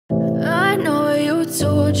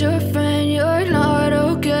told your friend you're not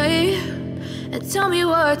okay, and tell me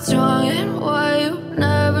what's wrong and why you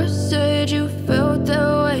never said you felt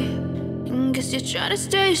that way. And guess you're trying to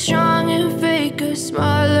stay strong and fake a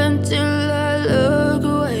smile until I look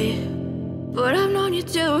away. But I've known you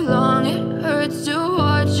too long, it hurts to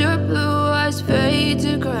watch your blue eyes fade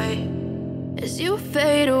to gray as you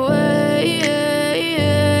fade away,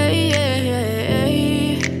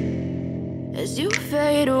 as you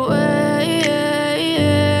fade away.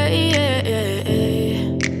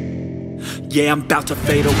 Yeah, I'm about to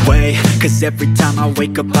fade away, cause every time I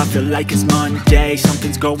wake up I feel like it's Monday.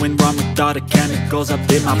 Something's going wrong with all the chemicals up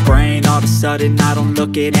in my brain. All of a sudden I don't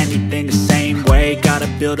look at anything the same way. Got a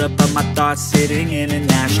buildup of my thoughts sitting in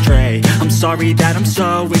an ashtray. I'm sorry that I'm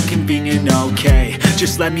so inconvenient, okay.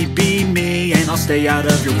 Just let me be me and I'll stay out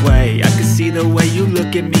of your way. I can see the way you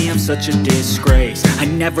look at me, I'm such a disgrace. I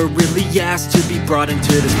never really asked to be brought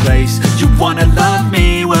into this place. You wanna love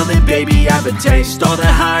me? Well then baby I have a taste. All the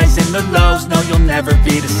highs and the lows, no, you'll never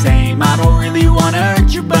be the same. I don't really wanna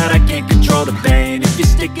hurt you, but I can't control the pain. If you're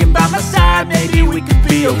sticking by my side, maybe we could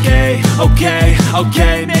be okay.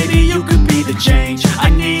 Okay, maybe you could be the change I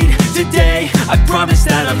need today. I promise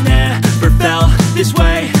that I've never felt this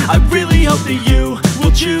way. I really hope that you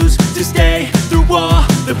will choose to stay through all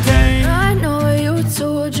the pain. I know you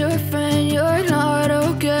told your friend you're not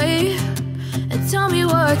okay, and tell me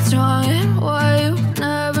what's wrong and why you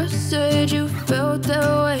never said you felt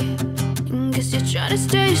that way. Guess you're trying to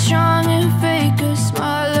stay strong and fake a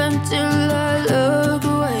smile until I look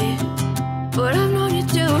away. But I've known you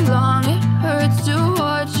too long, it hurts to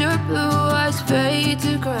watch your blue eyes fade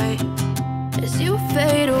to gray as you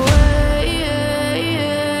fade away,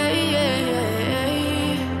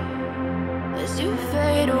 as you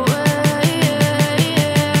fade away,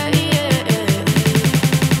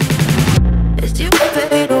 as you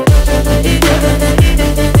fade away.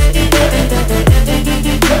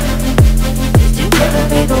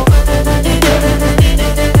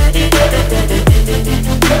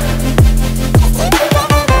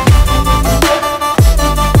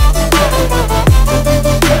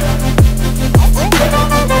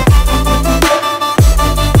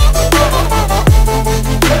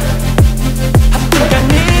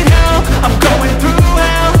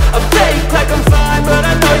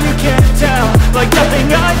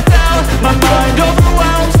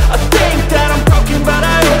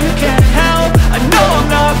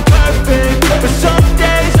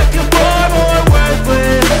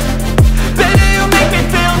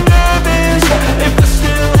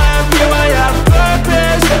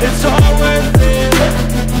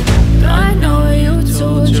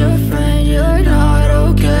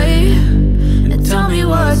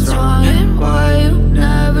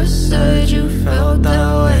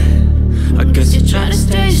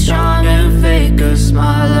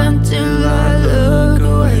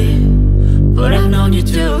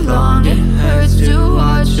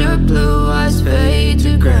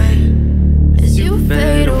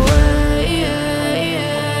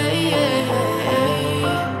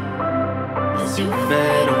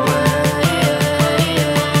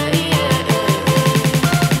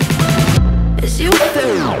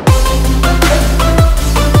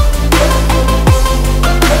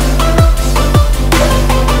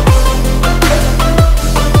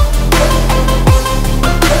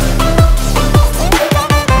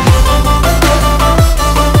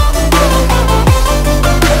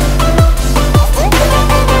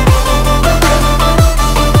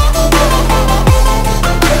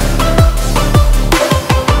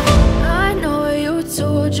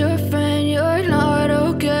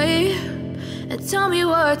 Tell me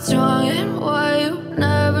what's wrong and why you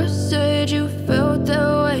never said you felt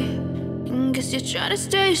that way. And guess you're trying to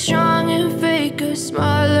stay strong and fake a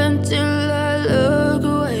smile until I look